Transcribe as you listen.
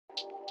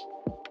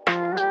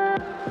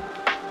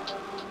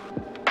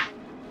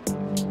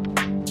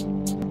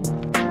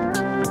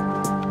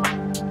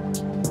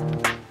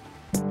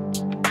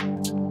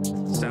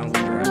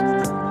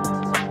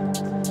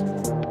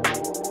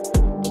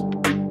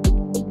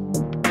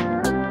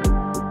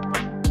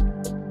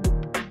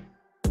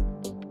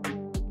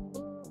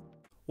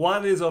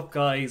What is up,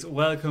 guys?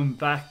 Welcome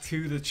back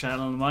to the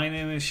channel. My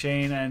name is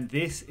Shane and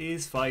this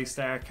is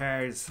 5-Star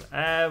Cars.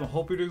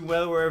 Hope you're doing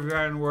well wherever you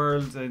are in the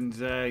world and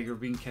you're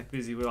being kept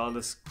busy with all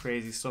this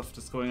crazy stuff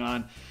that's going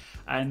on.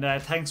 And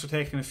thanks for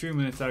taking a few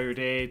minutes out of your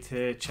day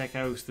to check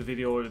out the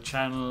video or the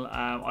channel.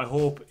 I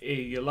hope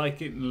you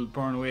like it and it'll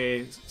burn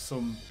away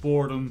some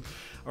boredom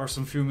or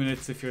some few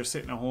minutes if you're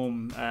sitting at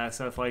home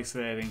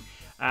self-isolating.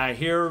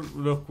 Here,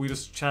 look, we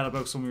just chat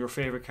about some of your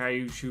favorite car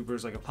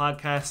YouTubers, like a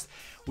podcast.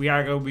 We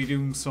are going to be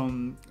doing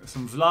some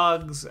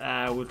vlogs.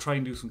 We'll try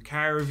and do some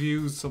car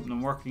reviews, something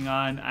I'm working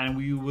on, and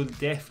we will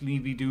definitely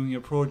be doing a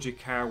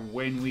project car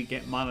when we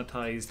get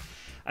monetized.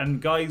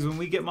 And guys, when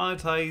we get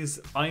monetized,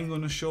 I'm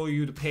going to show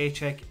you the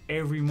paycheck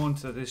every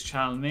month that this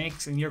channel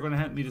makes, and you're going to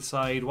help me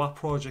decide what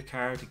project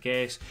car to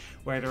get,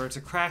 whether it's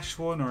a crashed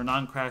one or a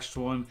non-crashed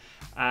one,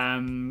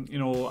 you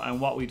know,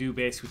 and what we do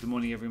basically with the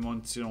money every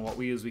month, you know, what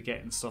wheels we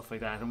get and stuff like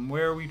that, and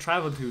where we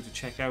travel to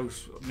check out,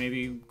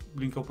 maybe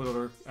link up with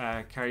other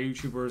car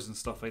YouTubers and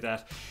stuff like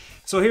that.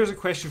 So here's a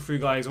question for you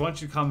guys. I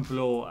want you to comment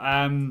below.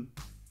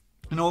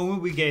 You know,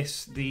 when we get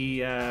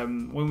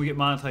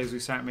monetized, we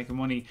start making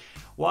money.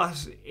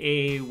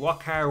 What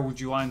car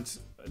would you want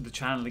the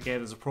channel to get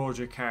as a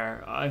project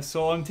car?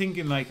 So I'm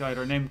thinking like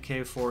either an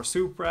MK4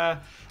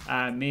 Supra,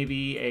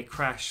 maybe a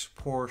crashed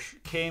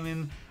Porsche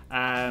Cayman.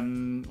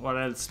 What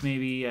else?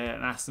 Maybe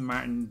an Aston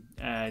Martin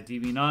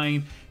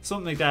DB9,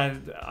 something like that.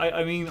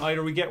 I mean,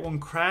 either we get one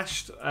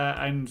crashed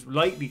and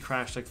lightly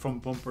crashed, like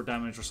front bumper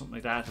damage or something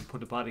like that, and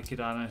put a body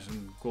kit on it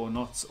and go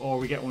nuts, or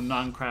we get one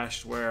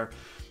non-crashed where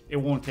it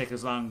won't take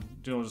as long,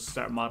 you know, just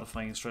start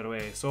modifying it straight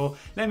away. So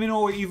let me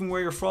know even where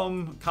you're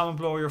from, comment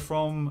below where you're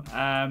from,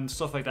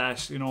 stuff like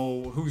that. You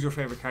know, who's your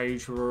favorite car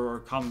YouTuber, or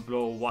comment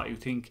below what you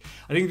think.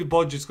 I think the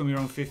budget's gonna be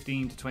around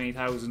 15 to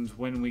 20,000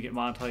 when we get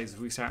monetized, if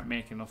we start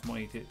making enough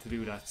money to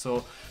do that.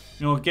 So,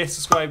 you know, get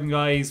subscribing,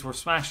 guys. We're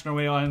smashing our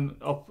way on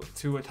up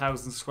to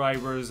 1,000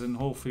 subscribers, and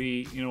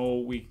hopefully, you know,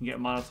 we can get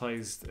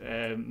monetized.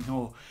 You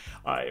know,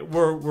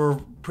 we're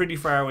pretty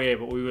far away,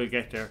 but we will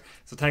get there.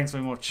 So thanks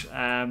very much.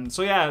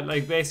 So yeah,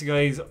 like basically,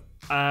 guys,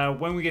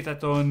 when we get that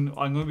done,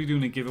 I'm going to be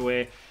doing a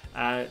giveaway.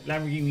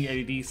 Lamborghini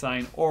LED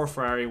sign or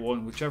Ferrari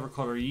one, whichever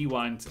color you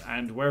want,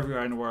 and wherever you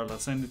are in the world, I'll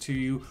send it to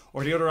you.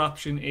 Or the other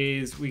option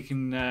is we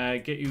can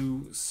get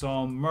you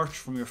some merch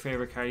from your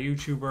favorite car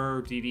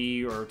YouTuber,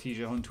 DD or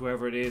TJ Hunt,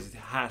 whoever it is, a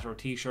hat or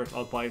t-shirt.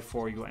 I'll buy it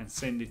for you and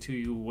send it to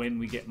you when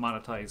we get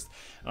monetized.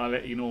 I'll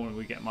let you know when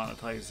we get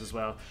monetized as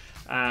well.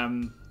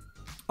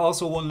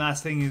 Also, one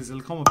last thing is,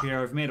 it'll come up here,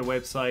 I've made a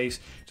website,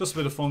 just a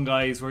bit of fun,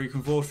 guys, where you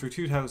can vote for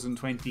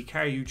 2020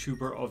 Car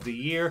YouTuber of the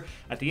Year.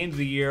 At the end of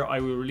the year, I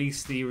will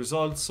release the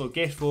results, so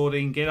get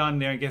voting, get on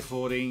there, get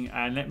voting,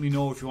 and let me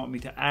know if you want me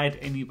to add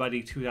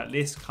anybody to that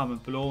list.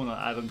 Comment below and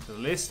I'll add them to the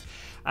list.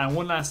 And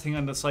one last thing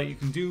on the site you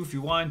can do, if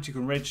you want, you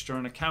can register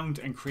an account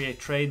and create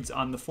threads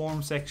on the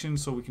forum section,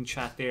 so we can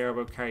chat there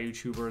about car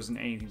YouTubers and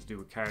anything to do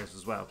with cars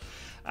as well.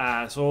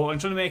 So I'm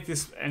trying to make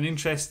this an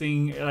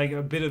interesting, like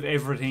a bit of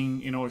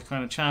everything, you know,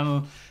 kind of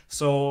channel.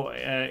 So,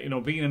 you know,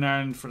 being in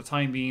Ireland for the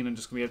time being, I'm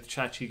just going to be able to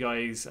chat to you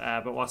guys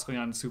about what's going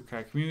on in the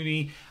supercar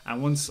community.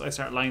 And once I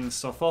start lining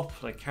stuff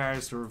up, like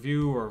cars to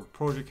review or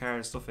project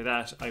cars, stuff like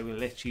that, I will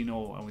let you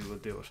know and we will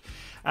do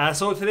it.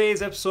 So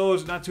today's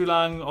episode, not too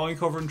long, only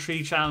covering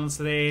 3 channels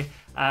today.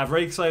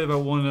 Very excited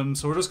about one of them.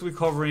 So we're just going to be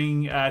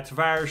covering,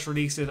 Tavarish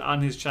released it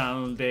on his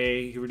channel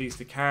today. He released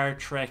the Car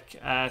Trek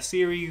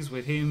series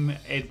with him,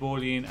 Ed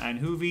Bolian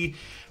and Hoovy.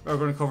 We're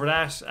going to cover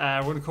that.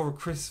 We're going to cover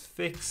Chris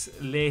Fick's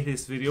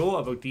latest video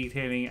about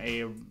detailing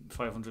a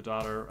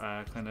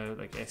 $500 kind of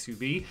like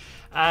SUV.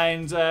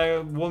 And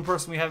one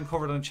person we haven't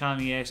covered on the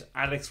channel yet,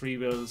 Alex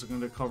Rebuilds. We're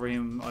going to cover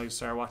him. I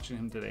started watching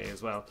him today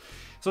as well.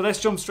 So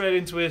let's jump straight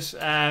into it.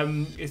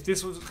 If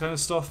this was the kind of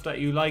stuff that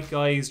you like,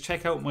 guys,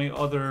 check out my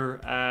other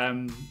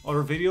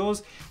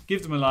videos.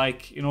 Give them a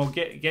like. You know,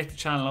 get the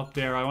channel up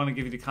there. I want to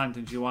give you the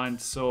content you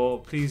want. So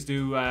please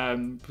do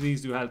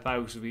help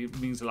out. It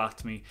means a lot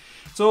to me.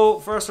 So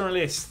first on our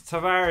list,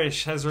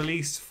 Tavarish has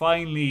released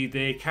finally.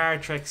 The Car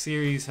Trek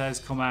series has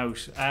come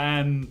out.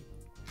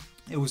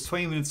 It was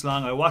 20 minutes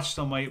long. I watched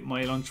on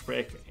my lunch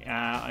break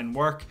and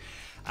work,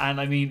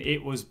 and I mean,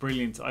 it was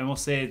brilliant. I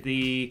must say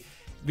the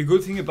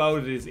good thing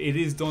about it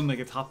is done like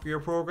a Top Gear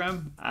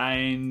program,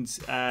 and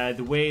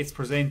the way it's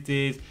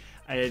presented,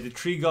 the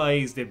 3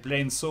 guys, they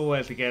blend so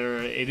well together.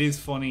 It is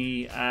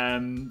funny,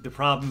 the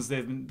problems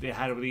they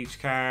had with each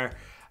car,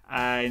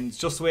 and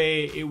just the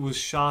way it was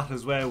shot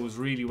as well was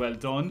really well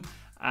done.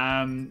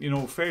 You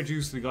know, fair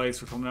dues to the guys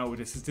for coming out with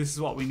this. This is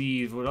what we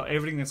need with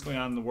everything that's going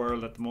on in the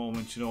world at the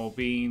moment. You know,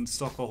 being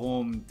stuck at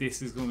home,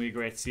 this is going to be a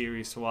great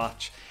series to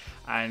watch,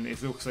 and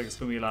it looks like it's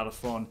going to be a lot of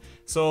fun.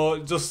 So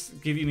just to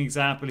give you an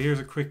example, here's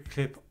a quick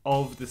clip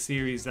of the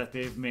series that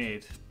they've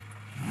made.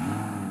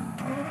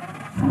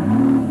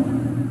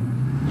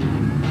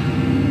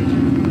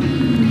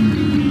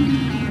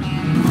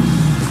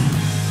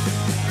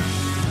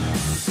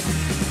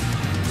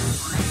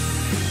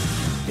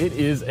 It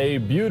is a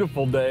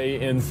beautiful day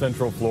in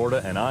Central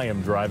Florida, and I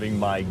am driving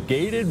my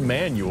gated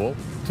manual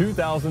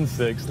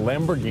 2006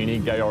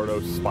 Lamborghini Gallardo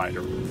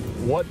Spider.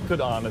 What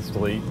could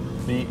honestly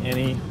be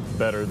any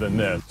better than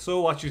this? So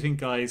what do you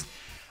think, guys?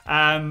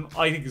 I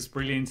think it's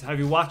brilliant. Have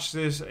you watched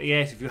it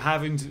yet? If you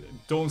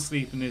haven't, don't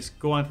sleep in this.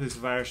 Go onto the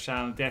Tavarish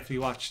channel. Definitely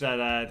watch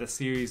that the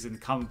series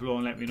and comment below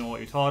and let me know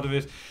what you thought of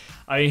it.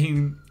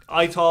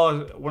 I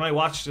thought when I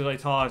watched it, I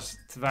thought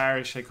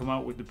Tavarish had come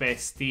out with the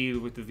best deal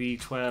with the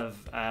V12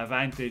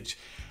 Vantage,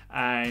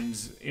 and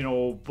you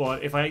know.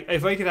 But if I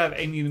could have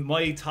any of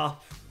my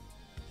top.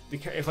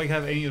 If I could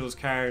have any of those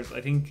cars,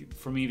 I think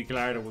for me the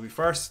Gallardo will be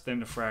first, then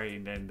the Ferrari,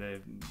 and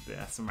then the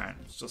Aston Martin.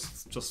 It's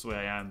just the way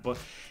I am. But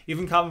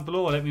even comment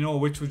below, let me know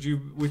which would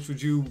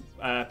you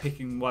pick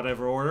in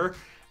whatever order.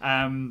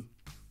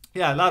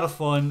 Yeah, a lot of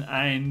fun,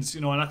 and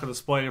you know I'm not going to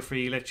spoil it for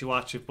you, let you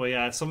watch it. But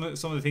yeah, some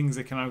of the things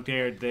that came out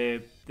there,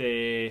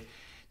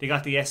 they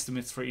got the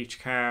estimates for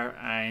each car,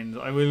 and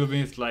I will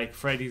admit, like,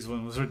 Freddie's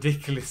one was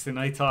ridiculous, and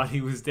I thought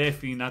he was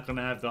definitely not going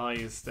to have the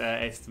highest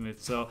estimate.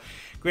 So,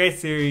 great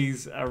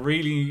series. I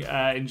really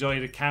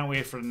enjoyed it. Can't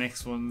wait for the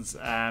next ones.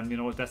 You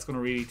know, that's going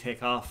to really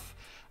take off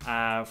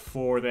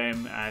for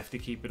them if they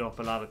keep it up.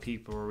 A lot of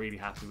people are really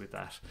happy with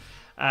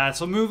that.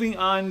 So, moving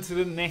on to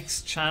the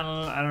next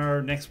channel and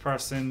our next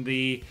person,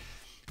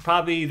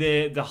 probably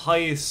the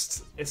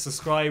highest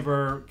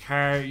subscriber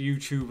car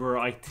YouTuber,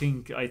 I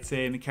think I'd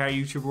say, in the car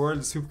YouTuber world,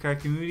 the supercar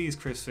community, is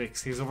Chris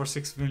Fix. He's over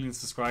 6 million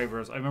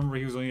subscribers. I remember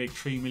he was only like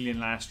 3 million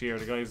last year.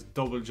 The guy's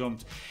double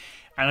jumped,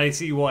 and I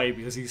see why,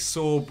 because he's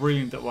so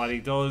brilliant at what he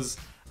does.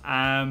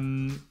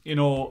 You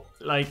know,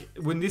 like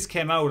when this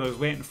came out, I was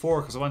waiting for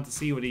it because I wanted to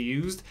see what he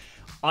used.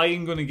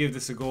 I'm going to give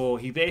this a go.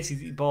 He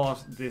basically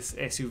bought this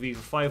SUV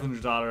for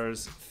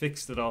 $500,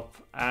 fixed it up.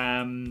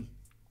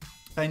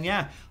 And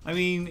yeah, I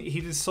mean,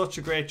 he did such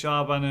a great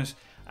job on it.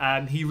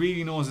 He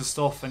really knows his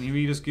stuff, and he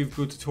really does give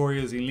good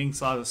tutorials. He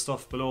links all the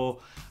stuff below.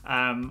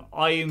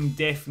 I am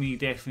definitely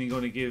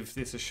going to give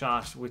this a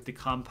shot with the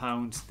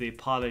compound, the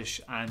polish,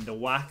 and the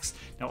wax.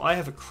 Now, I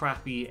have a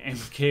crappy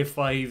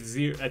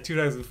MK5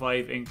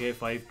 2005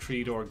 MK5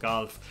 3-door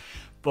Golf,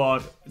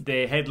 but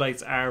the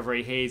headlights are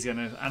very hazy on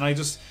it, and I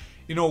just,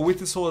 you know, with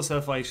this whole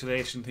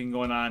self-isolation thing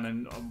going on,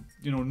 and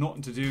you know,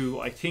 nothing to do,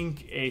 I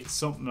think it's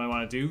something I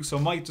want to do. So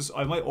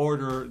I might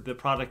order the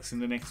products in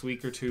the next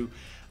week or two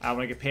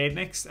when I get paid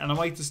next, and I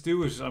might just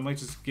do it. I might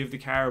just give the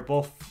car a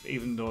buff,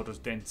 even though there's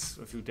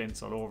a few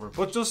dents all over.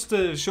 But just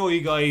to show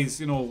you guys,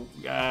 you know,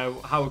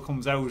 how it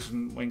comes out,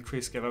 and when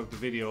Chris gave out the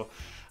video.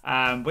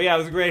 But yeah, it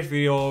was a great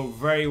video,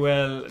 very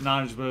well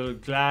knowledgeable.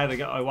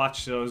 Glad I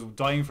watched it. I was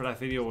dying for that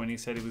video when he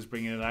said he was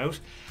bringing it out,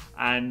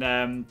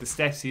 and the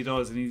steps he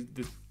does, and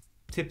the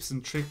tips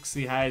and tricks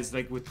he has,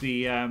 like with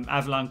the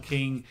Avalon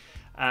King,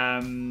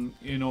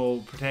 you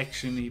know,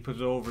 protection. He put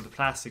it over the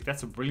plastic.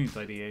 That's a brilliant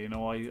idea. You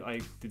know,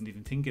 I didn't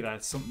even think of that.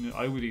 It's something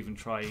I would even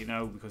try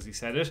now because he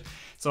said it.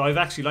 So I've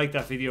actually liked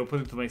that video,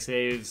 put it to my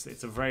saves.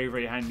 It's a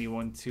very handy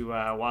one to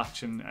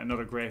watch, and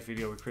another great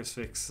video with Chris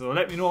Fix. So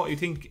let me know what you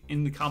think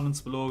in the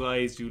comments below,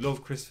 guys. Do you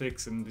love Chris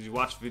Fix, and did you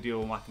watch the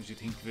video, and what did you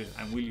think of it,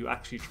 and will you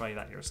actually try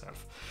that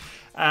yourself?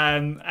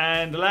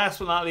 And the last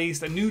but not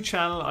least, a new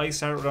channel I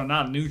started, or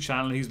not a new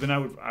channel, he's been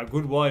out a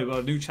good while, but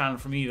a new channel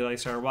for me that I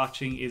started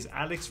watching is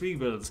Alex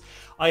Rebuilds.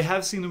 I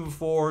have seen him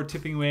before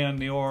tipping away on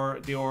the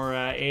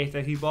R8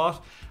 that he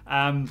bought,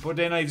 but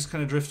then I just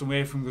kind of drifted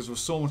away from him because there was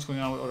so much going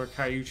on with other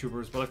car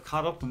YouTubers. But I've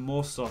caught up on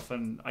most stuff,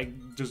 and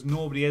there's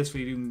nobody else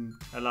really doing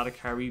a lot of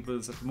car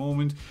rebuilds at the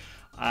moment.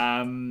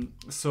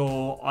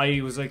 So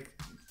I was like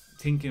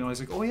thinking, I was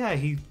like, oh yeah,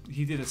 he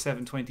did a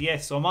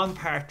 720S. So I'm on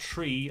part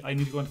 3. I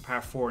need to go into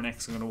part 4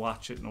 next. I'm going to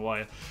watch it in a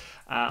while,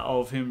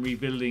 of him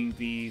rebuilding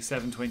the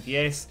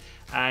 720S.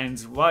 And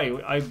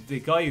why, the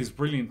guy is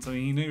brilliant. I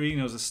mean, he really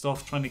knows his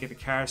stuff, trying to get the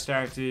car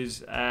started,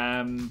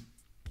 and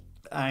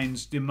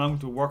the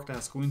amount of work that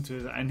has to go into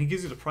it. And he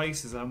gives you the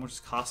prices, how much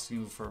it's costing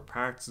you for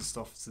parts and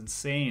stuff. It's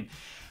insane.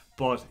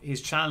 But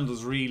his channel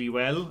does really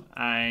well,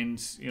 and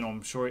you know,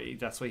 I'm sure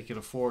that's why he can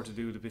afford to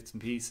do the bits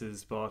and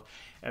pieces. But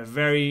as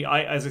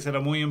I said,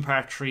 I'm only in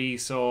part 3,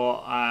 so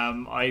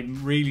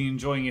I'm really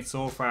enjoying it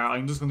so far.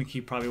 I'm just going to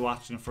keep probably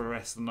watching it for the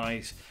rest of the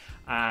night.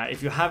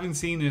 If you haven't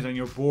seen it and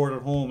you're bored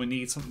at home and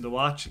need something to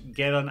watch,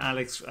 get on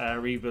Alex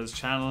Rebuild's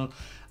channel.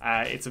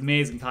 It's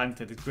amazing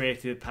content. It's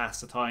great to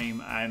pass the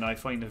time, and I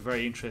find it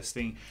very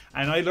interesting,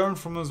 and I learn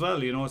from him as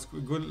well. You know, it's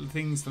good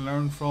things to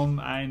learn from,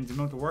 and the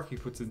amount of work he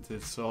puts into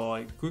it.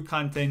 So good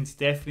content,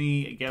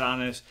 definitely get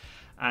on it.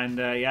 And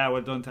yeah,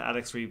 well done to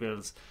Alex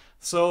Rebuilds.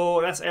 So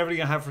that's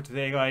everything I have for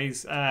today,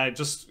 guys.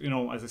 Just, you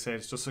know, as I said,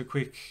 it's just a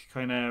quick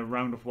kind of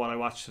roundup of what I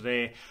watched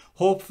today.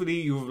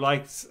 Hopefully you've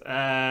liked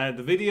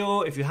the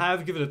video. If you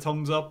have, give it a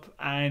thumbs up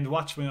and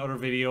watch my other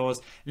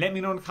videos. Let me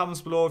know in the comments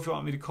below if you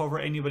want me to cover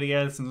anybody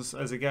else. And just,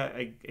 as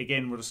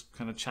again, we're just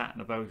kind of chatting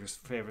about your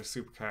favorite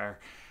supercar,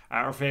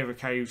 our favorite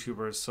car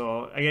YouTubers.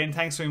 So again,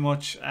 thanks very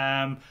much.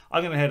 I'm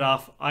gonna head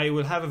off. I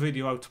will have a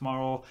video out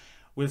tomorrow.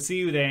 We'll see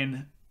you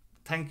then.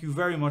 Thank you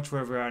very much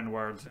wherever you are in the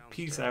world.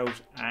 Peace out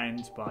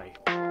and bye.